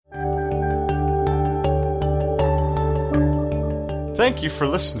Thank you for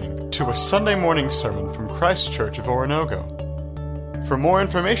listening to a Sunday morning sermon from Christ Church of Oronogo. For more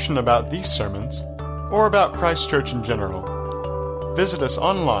information about these sermons, or about Christ Church in general, visit us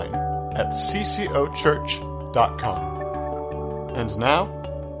online at ccochurch.com. And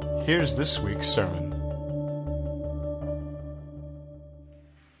now, here's this week's sermon.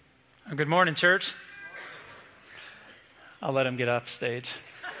 Good morning, church. I'll let him get off stage.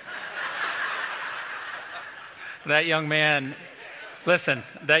 That young man, listen,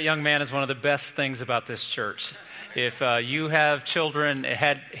 that young man is one of the best things about this church. If you have children,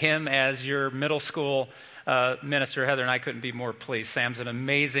 had him as your middle school minister, Heather and I couldn't be more pleased. Sam's an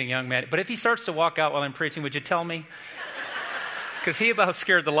amazing young man. But if he starts to walk out while I'm preaching, would you tell me? Because he about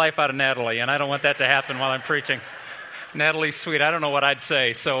scared the life out of Natalie, and I don't want that to happen while I'm preaching. Natalie's sweet. I don't know what I'd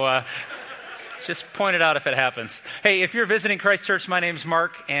say, so just point it out if it happens. Hey, if you're visiting Christ Church, my name's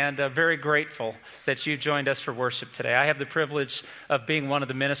Mark, and very grateful that you joined us for worship today. I have the privilege of being one of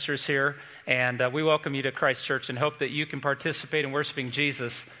the ministers here, and we welcome you to Christ Church and hope that you can participate in worshiping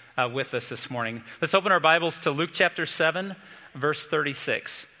Jesus with us this morning. Let's open our Bibles to Luke chapter 7, verse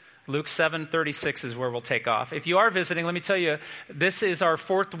 36. Luke 7:36 is where we'll take off. If you are visiting, let me tell you, this is our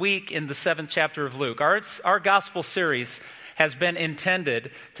fourth week in the 7th chapter of Luke. Our gospel series has been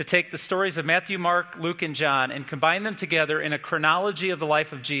intended to take the stories of Matthew, Mark, Luke, and John and combine them together in a chronology of the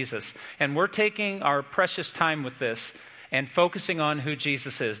life of Jesus. And we're taking our precious time with this and focusing on who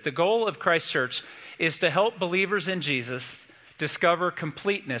Jesus is. The goal of Christ Church is to help believers in Jesus discover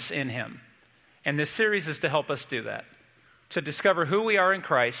completeness in him. And this series is to help us do that, to discover who we are in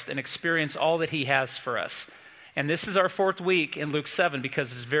Christ and experience all that he has for us. And this is our fourth week in Luke 7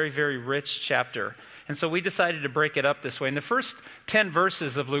 because it's a very, very rich chapter. And so we decided to break it up this way. In the first 10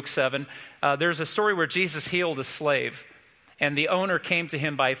 verses of Luke 7, there's a story where Jesus healed a slave. And the owner came to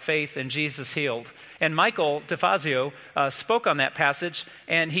him by faith, and Jesus healed. And Michael DeFazio spoke on that passage,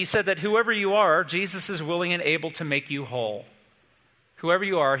 and he said that whoever you are, Jesus is willing and able to make you whole. Whoever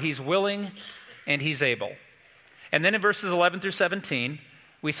you are, he's willing and he's able. And then in verses 11 through 17,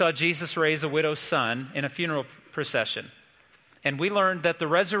 we saw Jesus raise a widow's son in a funeral procession. And we learned that the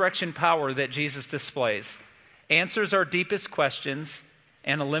resurrection power that Jesus displays answers our deepest questions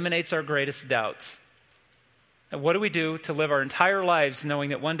and eliminates our greatest doubts. And what do we do to live our entire lives knowing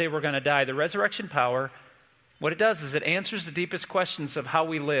that one day we're going to die? The resurrection power, what it does is it answers the deepest questions of how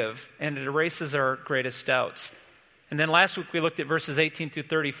we live, and it erases our greatest doubts. And then last week we looked at verses 18 through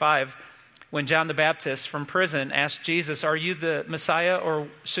 35, when John the Baptist from prison asked Jesus, "Are you the Messiah, or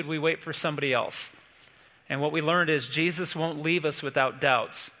should we wait for somebody else?" And what we learned is Jesus won't leave us without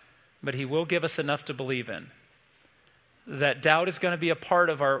doubts, but he will give us enough to believe in. That doubt is going to be a part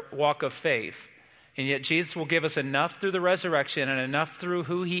of our walk of faith, and yet Jesus will give us enough through the resurrection and enough through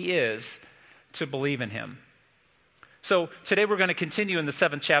who he is to believe in him. So today we're going to continue in the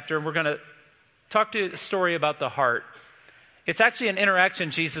 7th chapter, and we're going to talk to a story about the heart. It's actually an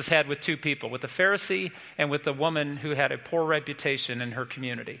interaction Jesus had with two people, with the Pharisee and with the woman who had a poor reputation in her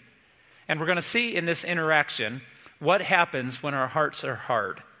community. And we're going to see in this interaction what happens when our hearts are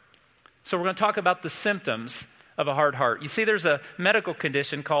hard. So we're going to talk about the symptoms of a hard heart. You see, there's a medical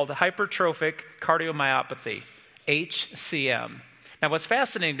condition called hypertrophic cardiomyopathy, HCM. Now, what's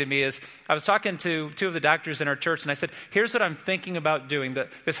fascinating to me is I was talking to two of the doctors in our church, and I said, here's what I'm thinking about doing.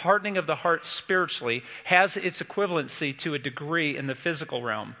 This hardening of the heart spiritually has its equivalency to a degree in the physical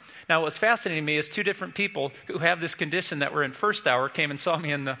realm. Now, what's fascinating to me is two different people who have this condition that were in first hour came and saw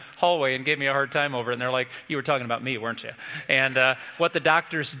me in the hallway and gave me a hard time over it. And they're like, you were talking about me, weren't you? And what the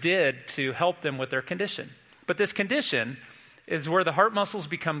doctors did to help them with their condition. But this condition is where the heart muscles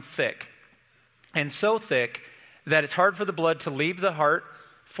become thick, and so thick that it's hard for the blood to leave the heart,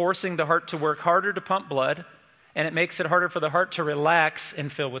 forcing the heart to work harder to pump blood, and it makes it harder for the heart to relax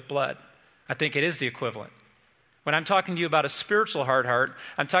and fill with blood. I think it is the equivalent. When I'm talking to you about a spiritual hard heart,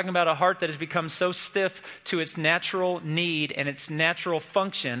 I'm talking about a heart that has become so stiff to its natural need and its natural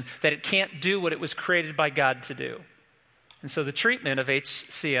function that it can't do what it was created by God to do. And so the treatment of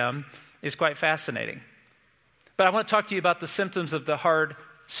HCM is quite fascinating. But I want to talk to you about the symptoms of the hard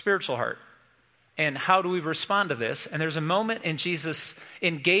spiritual heart. And how do we respond to this? And there's a moment in Jesus'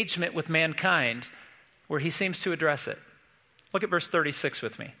 engagement with mankind where he seems to address it. Look at verse 36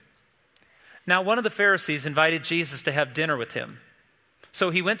 with me. Now, one of the Pharisees invited Jesus to have dinner with him.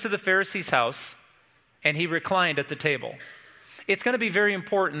 So he went to the Pharisee's house and he reclined at the table. It's going to be very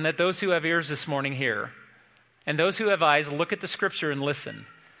important that those who have ears this morning hear, and those who have eyes look at the scripture and listen,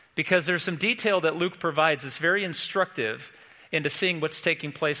 because there's some detail that Luke provides that's very instructive into seeing what's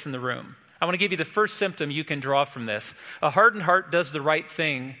taking place in the room. I want to give you the first symptom you can draw from this. A hardened heart does the right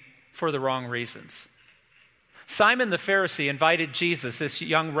thing for the wrong reasons. Simon the Pharisee invited Jesus, this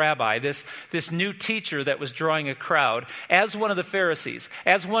young rabbi, this new teacher that was drawing a crowd, as one of the Pharisees,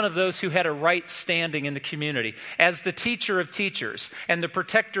 as one of those who had a right standing in the community, as the teacher of teachers and the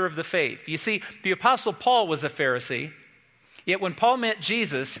protector of the faith. You see, the Apostle Paul was a Pharisee, yet when Paul met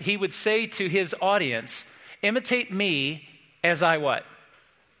Jesus, he would say to his audience, imitate me as I what?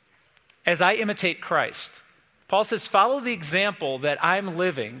 As I imitate Christ. Paul says, follow the example that I'm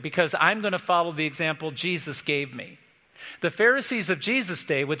living because I'm going to follow the example Jesus gave me. The Pharisees of Jesus'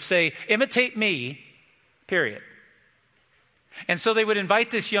 day would say, imitate me, period. And so they would invite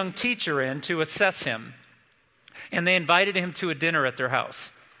this young teacher in to assess him. And they invited him to a dinner at their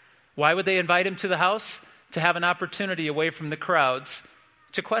house. Why would they invite him to the house? To have an opportunity away from the crowds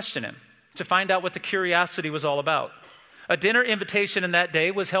to question him, to find out what the curiosity was all about. A dinner invitation in that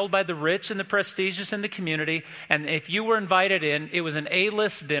day was held by the rich and the prestigious in the community, and if you were invited in, it was an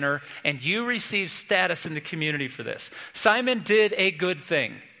A-list dinner, and you received status in the community for this. Simon did a good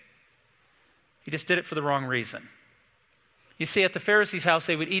thing. He just did it for the wrong reason. You see, at the Pharisees' house,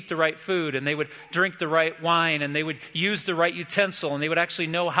 they would eat the right food, and they would drink the right wine, and they would use the right utensil, and they would actually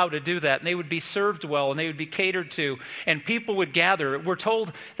know how to do that, and they would be served well, and they would be catered to, and people would gather. We're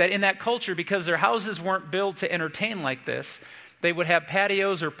told that in that culture, because their houses weren't built to entertain like this, they would have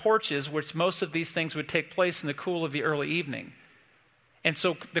patios or porches, which most of these things would take place in the cool of the early evening. And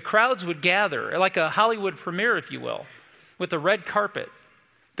so the crowds would gather, like a Hollywood premiere, if you will, with a red carpet.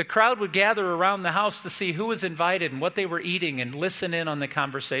 The crowd would gather around the house to see who was invited and what they were eating and listen in on the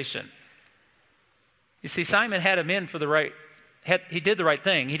conversation. You see, Simon had him in for he did the right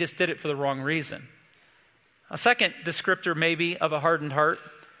thing. He just did it for the wrong reason. A second descriptor maybe of a hardened heart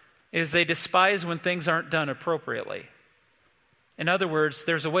is they despise when things aren't done appropriately. In other words,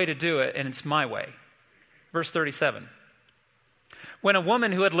 there's a way to do it and it's my way. Verse 37. When a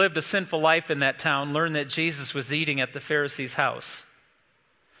woman who had lived a sinful life in that town learned that Jesus was eating at the Pharisee's house,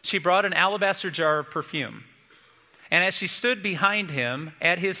 she brought an alabaster jar of perfume. And as she stood behind him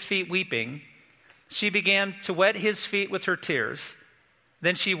at his feet weeping, she began to wet his feet with her tears.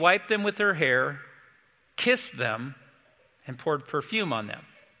 Then she wiped them with her hair, kissed them, and poured perfume on them.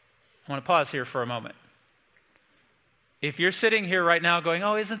 I want to pause here for a moment. If you're sitting here right now going,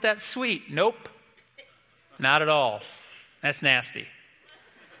 oh, isn't that sweet? Nope, not at all. That's nasty.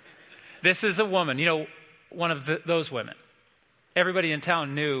 This is a woman, one of those women. Everybody in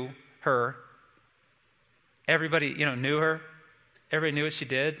town knew her. Everybody, knew her. Everybody knew what she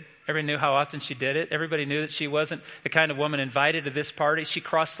did. Everybody knew how often she did it. Everybody knew that she wasn't the kind of woman invited to this party. She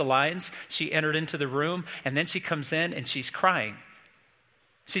crossed the lines. She entered into the room, and then she comes in, and she's crying.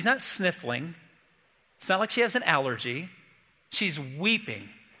 She's not sniffling. It's not like she has an allergy. She's weeping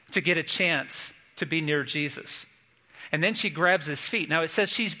to get a chance to be near Jesus. And then she grabs his feet. Now it says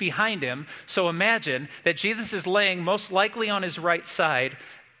she's behind him, so imagine that Jesus is laying most likely on his right side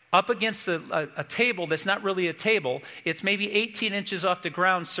up against a table that's not really a table. It's maybe 18 inches off the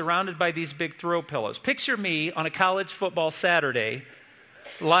ground surrounded by these big throw pillows. Picture me on a college football Saturday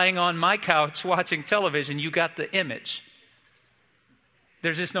lying on my couch watching television. You got the image.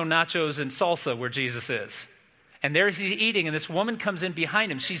 There's just no nachos and salsa where Jesus is. And there he's eating, and this woman comes in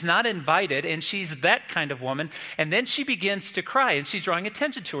behind him. She's not invited, and she's that kind of woman. And then she begins to cry, and she's drawing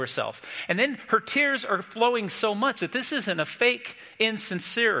attention to herself. And then her tears are flowing so much that this isn't a fake,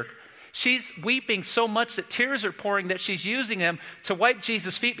 insincere. She's weeping so much that tears are pouring that she's using them to wipe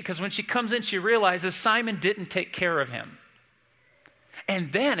Jesus' feet, because when she comes in, she realizes Simon didn't take care of him.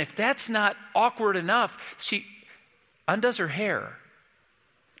 And then, if that's not awkward enough, she undoes her hair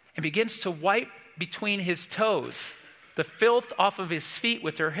and begins to wipe between his toes the filth off of his feet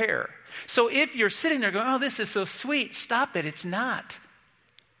with her hair. So if you're sitting there going, oh, this is so sweet, stop it. It's not.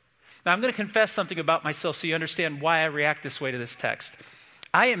 Now, I'm going to confess something about myself so you understand why I react this way to this text.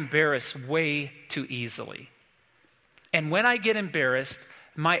 I embarrass way too easily. And when I get embarrassed,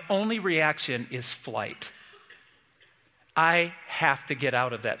 my only reaction is flight. I have to get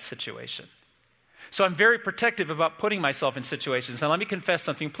out of that situation. So I'm very protective about putting myself in situations. Now, let me confess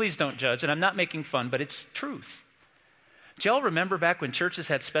something. Please don't judge. And I'm not making fun, but it's truth. Do y'all remember back when churches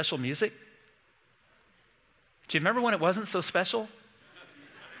had special music? Do you remember when it wasn't so special?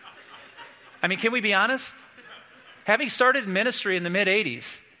 I mean, can we be honest? Having started ministry in the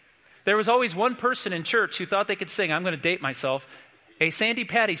mid-'80s, there was always one person in church who thought they could sing, I'm going to date myself, a Sandi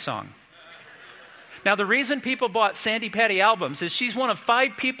Patty song. Now, the reason people bought Sandi Patty albums is she's one of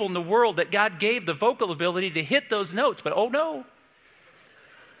 5 people in the world that God gave the vocal ability to hit those notes. But oh no,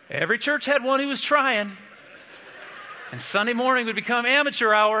 every church had one who was trying. And Sunday morning would become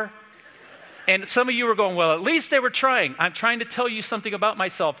amateur hour. And some of you are going, well, at least they were trying. I'm trying to tell you something about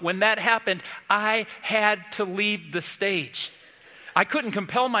myself. When that happened, I had to leave the stage. I couldn't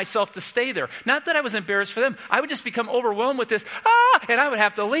compel myself to stay there. Not that I was embarrassed for them. I would just become overwhelmed with this, and I would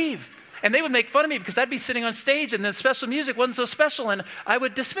have to leave. And they would make fun of me because I'd be sitting on stage and the special music wasn't so special, and I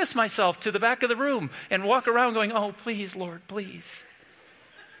would dismiss myself to the back of the room and walk around going, oh, please, Lord, please.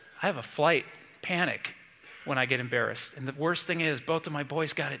 I have a flight panic when I get embarrassed. And the worst thing is, both of my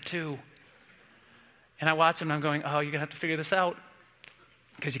boys got it too. And I watch them and I'm going, oh, you're going to have to figure this out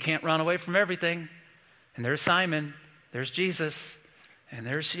because you can't run away from everything. And there's Simon, there's Jesus, and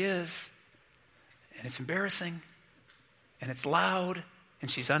there she is. And it's embarrassing, and it's loud, and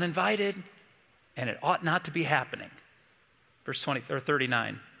she's uninvited, and it ought not to be happening. Verse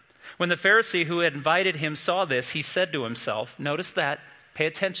 39. When the Pharisee who had invited him saw this, he said to himself, notice that, pay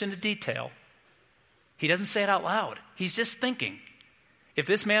attention to detail. He doesn't say it out loud. He's just thinking. If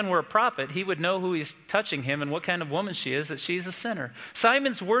this man were a prophet, he would know who he's touching him and what kind of woman she is, that she's a sinner.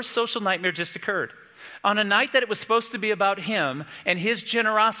 Simon's worst social nightmare just occurred. On a night that it was supposed to be about him and his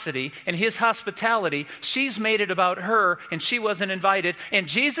generosity and his hospitality, she's made it about her and she wasn't invited. And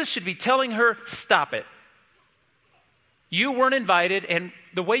Jesus should be telling her, stop it. You weren't invited, and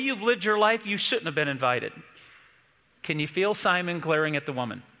the way you've lived your life, you shouldn't have been invited. Can you feel Simon glaring at the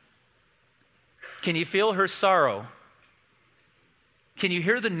woman? Can you feel her sorrow? Can you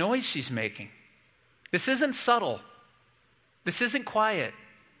hear the noise she's making? This isn't subtle. This isn't quiet.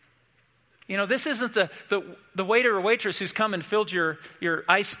 You know, this isn't the waiter or waitress who's come and filled your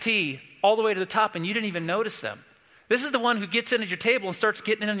iced tea all the way to the top and you didn't even notice them. This is the one who gets in at your table and starts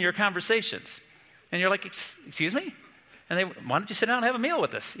getting in your conversations. And you're like, excuse me? And why don't you sit down and have a meal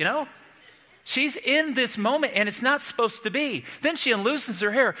with us, you know? She's in this moment, and it's not supposed to be. Then she unloosens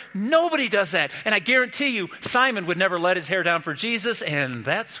her hair. Nobody does that. And I guarantee you, Simon would never let his hair down for Jesus, and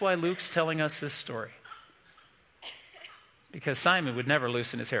that's why Luke's telling us this story. Because Simon would never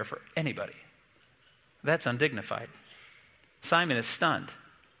loosen his hair for anybody. That's undignified. Simon is stunned.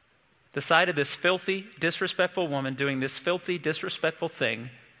 The sight of this filthy, disrespectful woman doing this filthy, disrespectful thing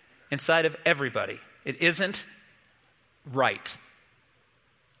inside of everybody. It isn't right.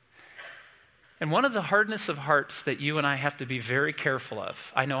 And one of the hardness of hearts that you and I have to be very careful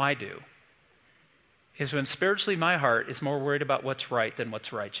of, I know I do, is when spiritually my heart is more worried about what's right than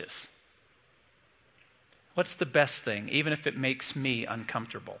what's righteous. What's the best thing, even if it makes me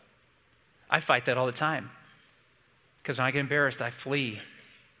uncomfortable? I fight that all the time. Because when I get embarrassed, I flee.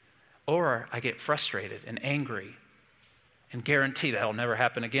 Or I get frustrated and angry and guarantee that'll never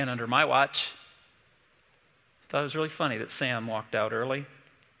happen again under my watch. I thought it was really funny that Sam walked out early.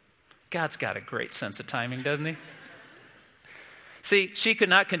 God's got a great sense of timing, doesn't he? See, she could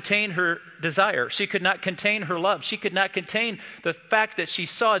not contain her desire. She could not contain her love. She could not contain the fact that she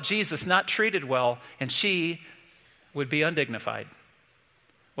saw Jesus not treated well, and she would be undignified.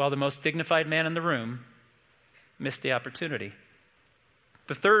 While the most dignified man in the room missed the opportunity.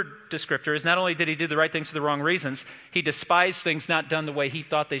 The third descriptor is not only did he do the right things for the wrong reasons, he despised things not done the way he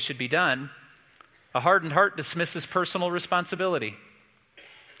thought they should be done. A hardened heart dismisses personal responsibility.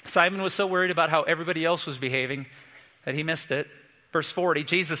 Simon was so worried about how everybody else was behaving that he missed it. Verse 40,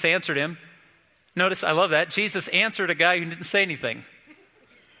 Jesus answered him. Notice, I love that. Jesus answered a guy who didn't say anything.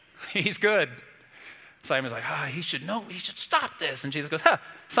 He's good. Simon's like, he should know. He should stop this. And Jesus goes,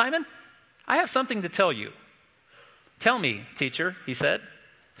 Simon, I have something to tell you. Tell me, teacher, he said.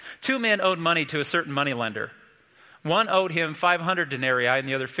 2 men owed money to a certain moneylender. One owed him 500 denarii and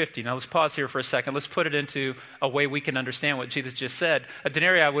the other 50. Now let's pause here for a second. Let's put it into a way we can understand what Jesus just said. A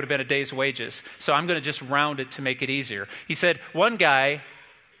denarii would have been a day's wages. So I'm going to just round it to make it easier. He said one guy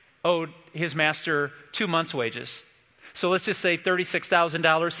owed his master 2 months' wages. So let's just say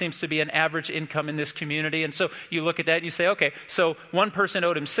 $36,000 seems to be an average income in this community. And so you look at that and you say, okay, so one person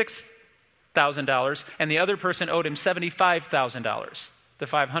owed him $6,000 and the other person owed him $75,000, the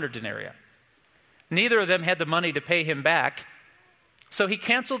 500 denarii. Neither of them had the money to pay him back, so he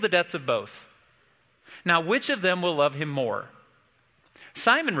canceled the debts of both. Now, which of them will love him more?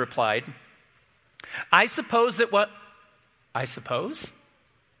 Simon replied, I suppose that what? I suppose?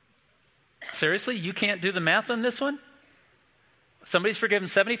 Seriously, you can't do the math on this one? Somebody's forgiven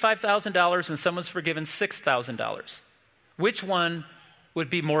 $75,000 and someone's forgiven $6,000. Which one would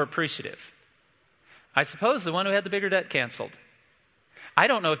be more appreciative? I suppose the one who had the bigger debt canceled. I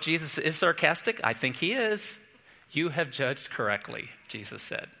don't know if Jesus is sarcastic. I think he is. You have judged correctly, Jesus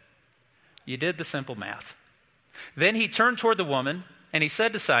said. You did the simple math. Then he turned toward the woman and he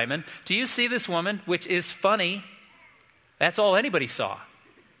said to Simon, do you see this woman, which is funny? That's all anybody saw.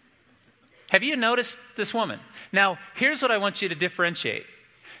 Have you noticed this woman? Now, here's what I want you to differentiate.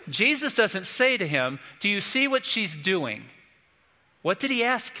 Jesus doesn't say to him, do you see what she's doing? What did he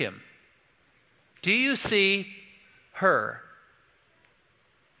ask him? Do you see her?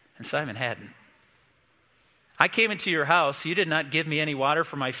 And Simon hadn't. I came into your house. You did not give me any water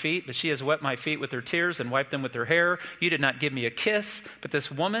for my feet, but she has wet my feet with her tears and wiped them with her hair. You did not give me a kiss, but this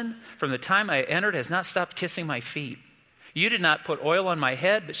woman, from the time I entered, has not stopped kissing my feet. You did not put oil on my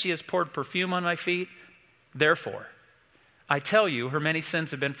head, but she has poured perfume on my feet. Therefore, I tell you, her many sins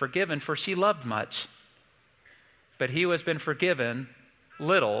have been forgiven, for she loved much. But he who has been forgiven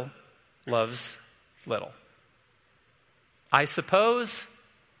little loves little. I suppose,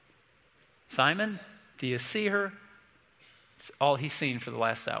 Simon, do you see her? It's all he's seen for the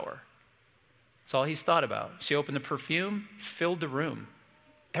last hour. It's all he's thought about. She opened the perfume, filled the room.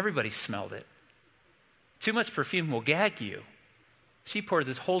 Everybody smelled it. Too much perfume will gag you. She poured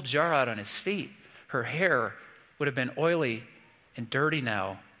this whole jar out on his feet. Her hair would have been oily and dirty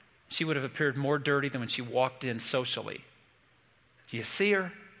now. She would have appeared more dirty than when she walked in socially. Do you see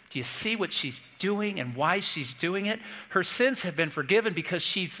her? Do you see what she's doing and why she's doing it? Her sins have been forgiven because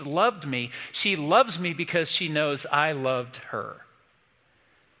she's loved me. She loves me because she knows I loved her.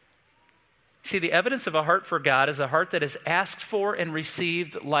 See, the evidence of a heart for God is a heart that has asked for and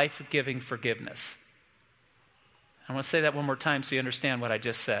received life-giving forgiveness. I want to say that one more time so you understand what I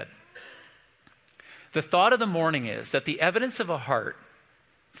just said. The thought of the morning is that the evidence of a heart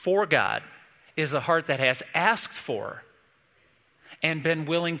for God is a heart that has asked for and been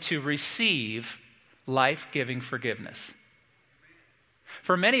willing to receive life-giving forgiveness.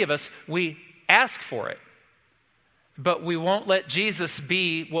 For many of us, we ask for it, but we won't let Jesus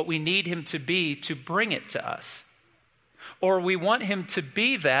be what we need him to be to bring it to us. Or we want him to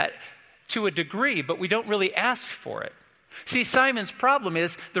be that to a degree, but we don't really ask for it. See, Simon's problem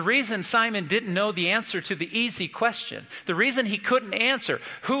is the reason Simon didn't know the answer to the easy question, the reason he couldn't answer,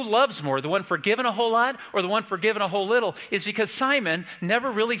 who loves more, the one forgiven a whole lot or the one forgiven a whole little, is because Simon never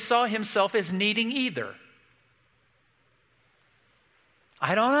really saw himself as needing either.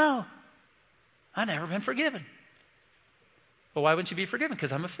 I don't know. I've never been forgiven. Well, why wouldn't you be forgiven?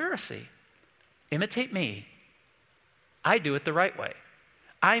 Because I'm a Pharisee. Imitate me. I do it the right way.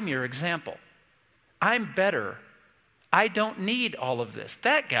 I'm your example. I'm better. I don't need all of this.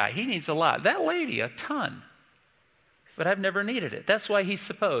 That guy, he needs a lot. That lady, a ton. But I've never needed it. That's why he's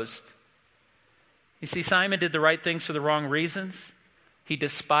supposed. You see, Simon did the right things for the wrong reasons. He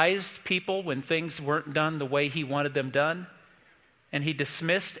despised people when things weren't done the way he wanted them done. And he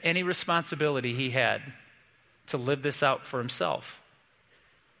dismissed any responsibility he had to live this out for himself.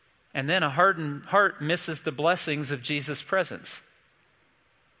 And then a hardened heart misses the blessings of Jesus' presence.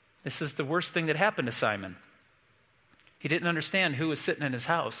 This is the worst thing that happened to Simon. He didn't understand who was sitting in his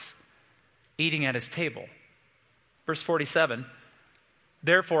house, eating at his table. Verse 47,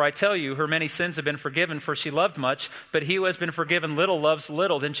 therefore I tell you, her many sins have been forgiven, for she loved much, but he who has been forgiven little loves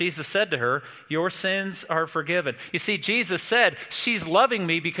little. Then Jesus said to her, your sins are forgiven. You see, Jesus said, she's loving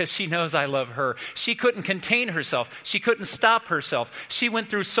me because she knows I love her. She couldn't contain herself. She couldn't stop herself. She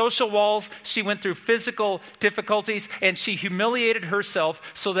went through social walls. She went through physical difficulties, and she humiliated herself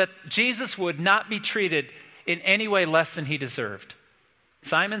so that Jesus would not be treated in any way less than he deserved.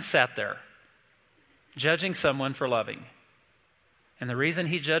 Simon sat there, judging someone for loving. And the reason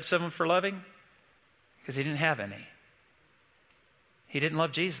he judged someone for loving? Because he didn't have any. He didn't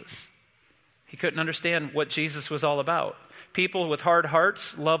love Jesus. He couldn't understand what Jesus was all about. People with hard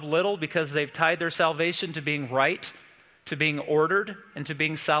hearts love little because they've tied their salvation to being right, to being ordered, and to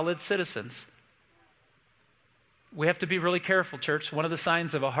being solid citizens. We have to be really careful, church. One of the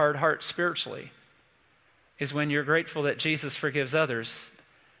signs of a hard heart spiritually is when you're grateful that Jesus forgives others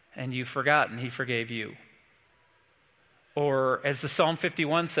and you've forgotten he forgave you. Or as the Psalm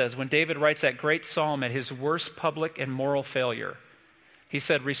 51 says, when David writes that great psalm at his worst public and moral failure, he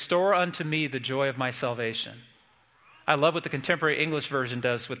said, restore unto me the joy of my salvation. I love what the Contemporary English Version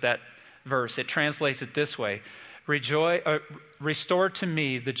does with that verse. It translates it this way, restore to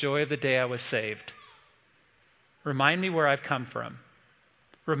me the joy of the day I was saved. Remind me where I've come from.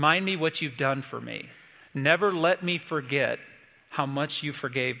 Remind me what you've done for me. Never let me forget how much you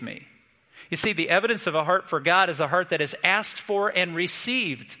forgave me. You see, the evidence of a heart for God is a heart that has asked for and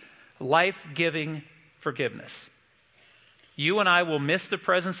received life-giving forgiveness. You and I will miss the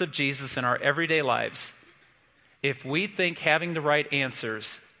presence of Jesus in our everyday lives if we think having the right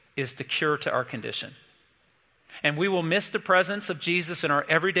answers is the cure to our condition. And we will miss the presence of Jesus in our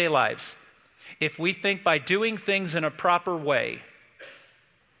everyday lives if we think by doing things in a proper way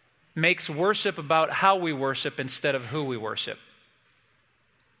makes worship about how we worship instead of who we worship.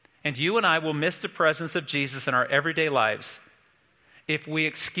 And you and I will miss the presence of Jesus in our everyday lives if we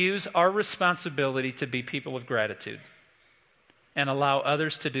excuse our responsibility to be people of gratitude and allow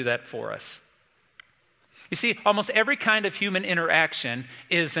others to do that for us. You see, almost every kind of human interaction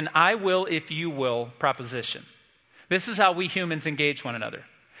is an I will if you will proposition. This is how we humans engage one another.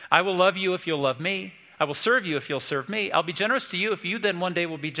 I will love you if you'll love me. I will serve you if you'll serve me. I'll be generous to you if you then one day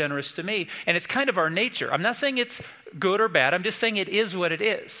will be generous to me. And it's kind of our nature. I'm not saying it's good or bad. I'm just saying it is what it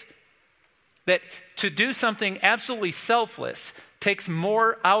is. That to do something absolutely selfless takes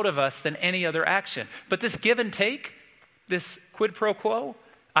more out of us than any other action. But this give and take, this quid pro quo,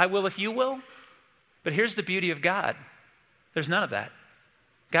 I will if you will. But here's the beauty of God. There's none of that.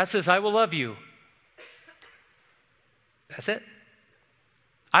 God says, I will love you. That's it.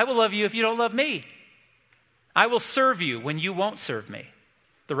 I will love you if you don't love me. I will serve you when you won't serve me.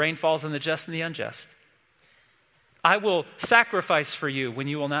 The rain falls on the just and the unjust. I will sacrifice for you when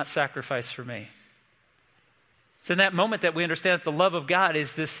you will not sacrifice for me. It's in that moment that we understand that the love of God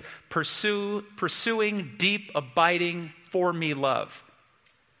is this pursuing, deep, abiding, for me love.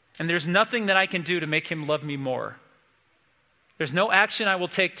 And there's nothing that I can do to make him love me more. There's no action I will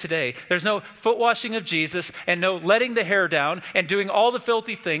take today. There's no foot washing of Jesus and no letting the hair down and doing all the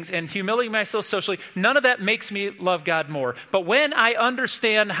filthy things and humiliating myself socially. None of that makes me love God more. But when I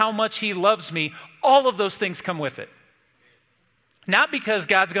understand how much he loves me, all of those things come with it. Not because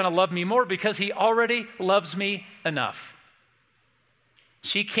God's going to love me more, because he already loves me enough.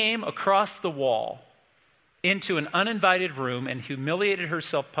 She came across the wall into an uninvited room and humiliated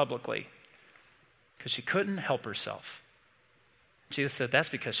herself publicly because she couldn't help herself. Jesus said, that's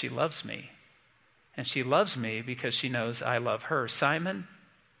because she loves me. And she loves me because she knows I love her. Simon,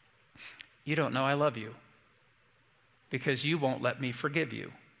 you don't know I love you because you won't let me forgive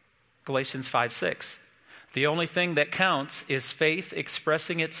you. Galatians 5:6. The only thing that counts is faith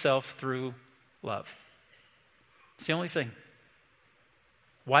expressing itself through love. It's the only thing.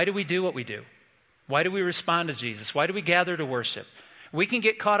 Why do we do what we do? Why do we respond to Jesus? Why do we gather to worship? We can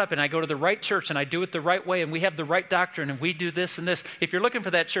get caught up and I go to the right church and I do it the right way and we have the right doctrine and we do this and this. If you're looking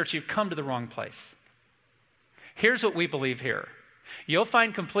for that church, you've come to the wrong place. Here's what we believe here. You'll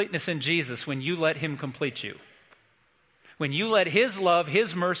find completeness in Jesus when you let him complete you. When you let his love,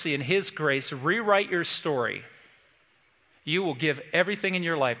 his mercy, and his grace rewrite your story, you will give everything in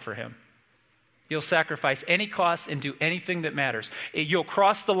your life for him. You'll sacrifice any cost and do anything that matters. You'll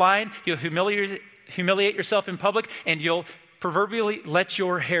cross the line, you'll humiliate yourself in public, and you'll proverbially let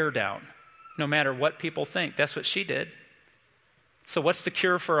your hair down, no matter what people think. That's what she did. So what's the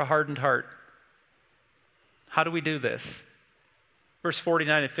cure for a hardened heart? How do we do this? Verse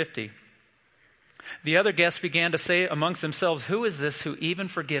 49 and 50. The other guests began to say amongst themselves, who is this who even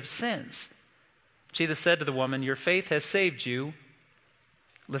forgives sins? Jesus said to the woman, your faith has saved you.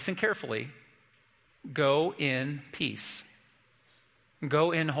 Listen carefully. Go in peace.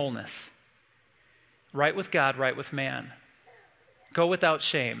 Go in wholeness. Right with God, right with man. Go without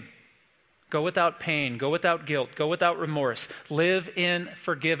shame. Go without pain. Go without guilt. Go without remorse. Live in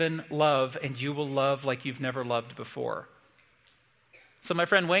forgiven love, and you will love like you've never loved before. So my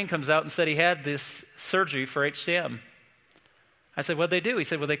friend Wayne comes out and said he had this surgery for HCM. I said, what'd they do? He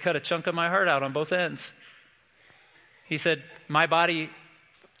said, well, they cut a chunk of my heart out on both ends. He said, my body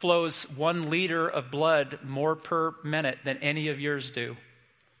flows 1 liter of blood more per minute than any of yours do.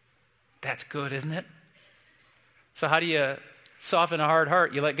 That's good, isn't it? So how do you soften a hard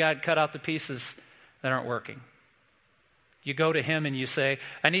heart? You let God cut out the pieces that aren't working. You go to him and you say,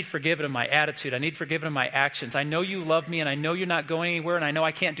 I need forgiven of my attitude. I need forgiven of my actions. I know you love me and I know you're not going anywhere and I know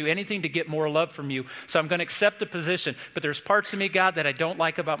I can't do anything to get more love from you. So I'm going to accept the position. But there's parts of me, God, that I don't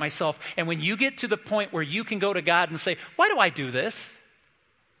like about myself. And when you get to the point where you can go to God and say, why do I do this?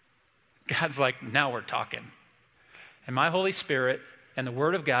 God's like, now we're talking. And my Holy Spirit and the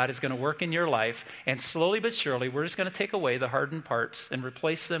Word of God is going to work in your life. And slowly but surely, we're just going to take away the hardened parts and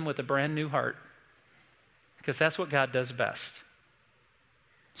replace them with a brand new heart. Because that's what God does best.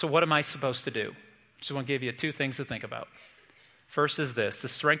 So what am I supposed to do? Just want to give you 2 things to think about. First is this. The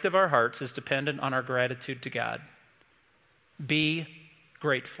strength of our hearts is dependent on our gratitude to God. Be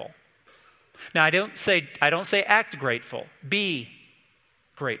grateful. Now, I don't say act grateful. Be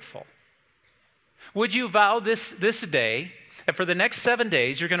grateful. Would you vow this day that for the next 7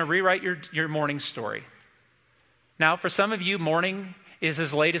 days, you're going to rewrite your morning story? Now, for some of you, morning is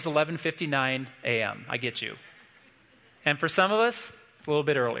as late as 11:59 a.m. I get you. And for some of us, a little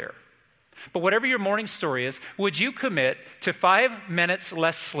bit earlier. But whatever your morning story is, would you commit to 5 minutes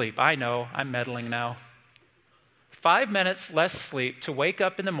less sleep? I know, I'm meddling now. 5 minutes less sleep to wake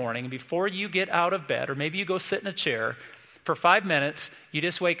up in the morning, and before you get out of bed, or maybe you go sit in a chair, For 5 minutes, you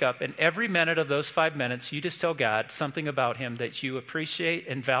just wake up, and every minute of those 5 minutes, you just tell God something about him that you appreciate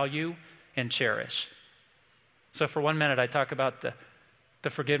and value and cherish. So for 1 minute, I talk about the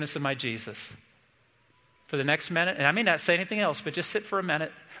forgiveness of my Jesus. For the next minute, and I may not say anything else, but just sit for a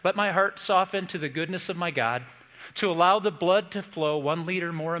minute. Let my heart soften to the goodness of my God, to allow the blood to flow 1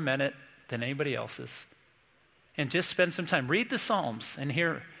 liter more a minute than anybody else's. And just spend some time. Read the Psalms and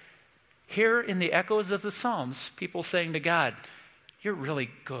hear in the echoes of the Psalms, people saying to God, you're really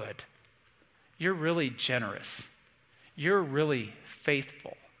good. You're really generous. You're really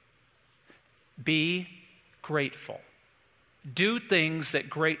faithful. Be grateful. Do things that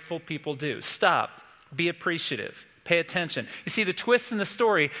grateful people do. Stop. Be appreciative. Pay attention. You see, the twist in the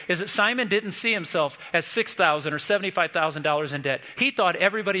story is that Simon didn't see himself as $6,000 or $75,000 in debt. He thought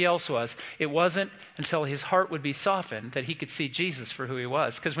everybody else was. It wasn't until his heart would be softened that he could see Jesus for who he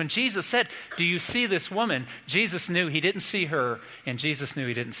was. Because when Jesus said, do you see this woman? Jesus knew he didn't see her, and Jesus knew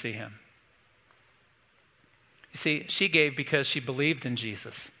he didn't see him. You see, she gave because she believed in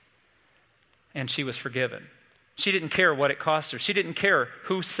Jesus, and she was forgiven. She didn't care what it cost her. She didn't care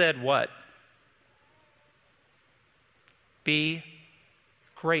who said what. Be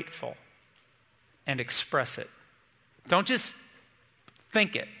grateful and express it. Don't just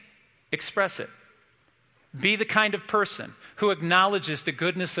think it, express it. Be the kind of person who acknowledges the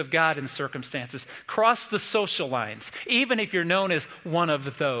goodness of God in circumstances. Cross the social lines, even if you're known as one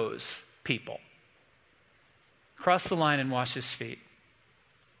of those people. Cross the line and wash his feet.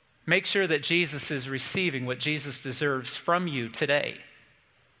 Make sure that Jesus is receiving what Jesus deserves from you today.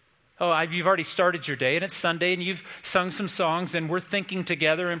 Oh, you've already started your day, and it's Sunday, and you've sung some songs, and we're thinking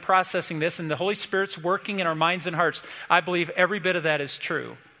together and processing this, and the Holy Spirit's working in our minds and hearts. I believe every bit of that is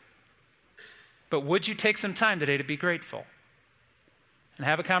true. But would you take some time today to be grateful and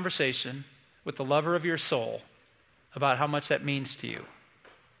have a conversation with the lover of your soul about how much that means to you?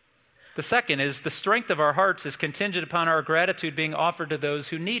 The second is the strength of our hearts is contingent upon our gratitude being offered to those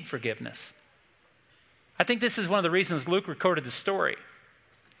who need forgiveness. I think this is one of the reasons Luke recorded the story.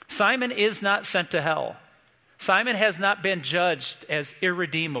 Simon is not sent to hell. Simon has not been judged as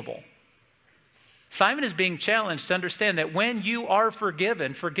irredeemable. Simon is being challenged to understand that when you are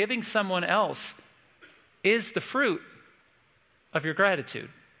forgiven, forgiving someone else is the fruit of your gratitude.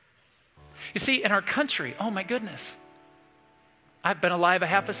 You see, in our country, oh my goodness, I've been alive a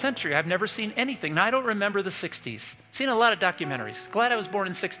half a century. I've never seen anything. Now, I don't remember the 60s. Seen a lot of documentaries. Glad I was born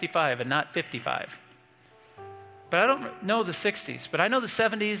in 65 and not 55. But I don't know the 60s, but I know the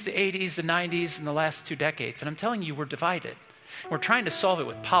 70s, the 80s, the 90s, and the last 2 decades. And I'm telling you, we're divided. We're trying to solve it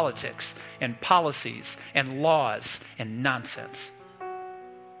with politics and policies and laws and nonsense.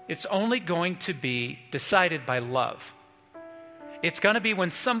 It's only going to be decided by love. It's going to be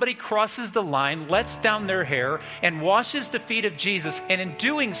when somebody crosses the line, lets down their hair, and washes the feet of Jesus, and in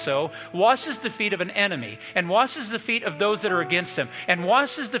doing so, washes the feet of an enemy, and washes the feet of those that are against him, and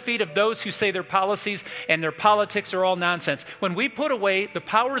washes the feet of those who say their policies and their politics are all nonsense. When we put away the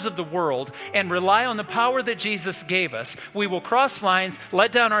powers of the world and rely on the power that Jesus gave us, we will cross lines,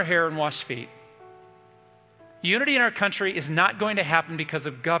 let down our hair, and wash feet. Unity in our country is not going to happen because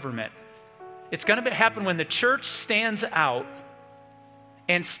of government. It's going to happen when the church stands out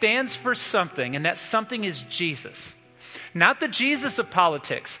and stands for something, and that something is Jesus. Not the Jesus of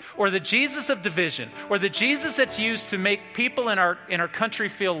politics, or the Jesus of division, or the Jesus that's used to make people in our country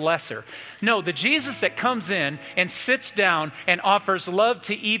feel lesser. No, the Jesus that comes in and sits down and offers love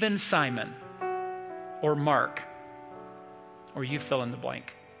to even Simon, or Mark, or you fill in the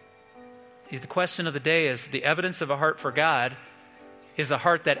blank. The question of the day is, the evidence of a heart for God is a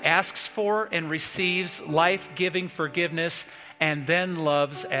heart that asks for and receives life-giving forgiveness and then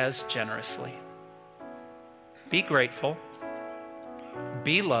loves as generously. Be grateful.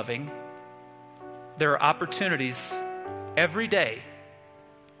 Be loving. There are opportunities every day,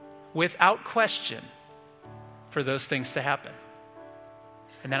 without question, for those things to happen.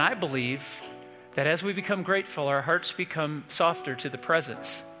 And then I believe that as we become grateful, our hearts become softer to the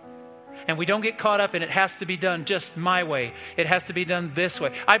presence. And we don't get caught up in it has to be done just my way. It has to be done this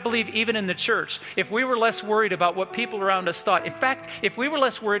way. I believe even in the church, if we were less worried about what people around us thought, in fact, if we were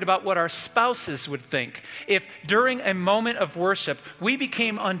less worried about what our spouses would think, if during a moment of worship we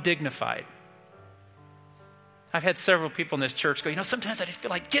became undignified. I've had several people in this church go, sometimes I just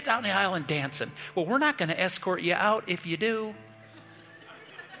feel like getting out in the aisle and dancing. Well, we're not going to escort you out if you do.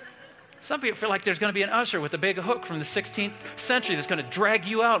 Some people feel like there's going to be an usher with a big hook from the 16th century that's going to drag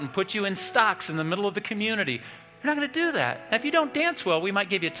you out and put you in stocks in the middle of the community. You're not going to do that. And if you don't dance well, we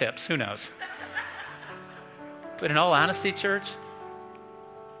might give you tips. Who knows? But in all honesty, church,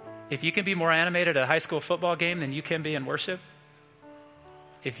 If you can be more animated at a high school football game than you can be in worship,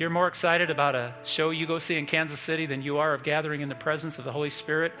 if you're more excited about a show you go see in Kansas City than you are of gathering in the presence of the Holy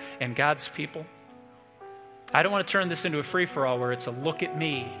Spirit and God's people, I don't want to turn this into a free-for-all where it's a look at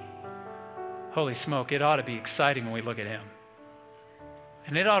me. Holy smoke, it ought to be exciting when we look at him.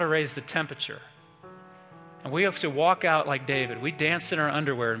 And it ought to raise the temperature. And we have to walk out like David. We danced in our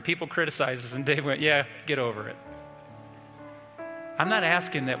underwear and people criticize us and David went, yeah, get over it. I'm not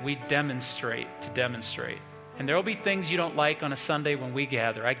asking that we demonstrate to demonstrate. And there will be things you don't like on a Sunday when we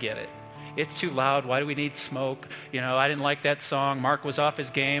gather. I get it. It's too loud. Why do we need smoke? I didn't like that song. Mark was off his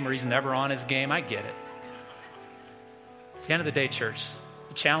game or he's never on his game. I get it. At the end of the day, church,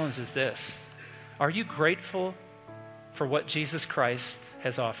 the challenge is this. Are you grateful for what Jesus Christ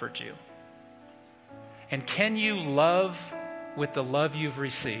has offered you? And can you love with the love you've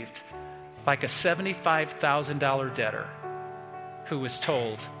received like a $75,000 debtor who was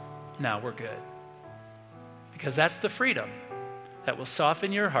told, now we're good? Because that's the freedom that will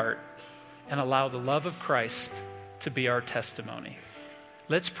soften your heart and allow the love of Christ to be our testimony.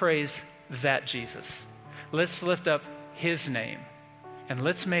 Let's praise that Jesus. Let's lift up his name. And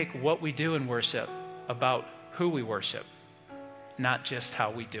let's make what we do in worship about who we worship, not just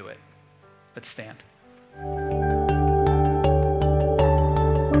how we do it. Let's stand.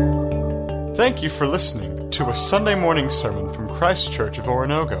 Thank you for listening to a Sunday morning sermon from Christ Church of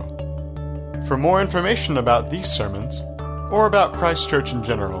Oronogo. For more information about these sermons, or about Christ Church in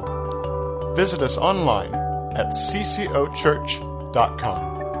general, visit us online at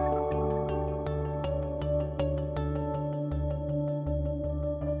ccochurch.com.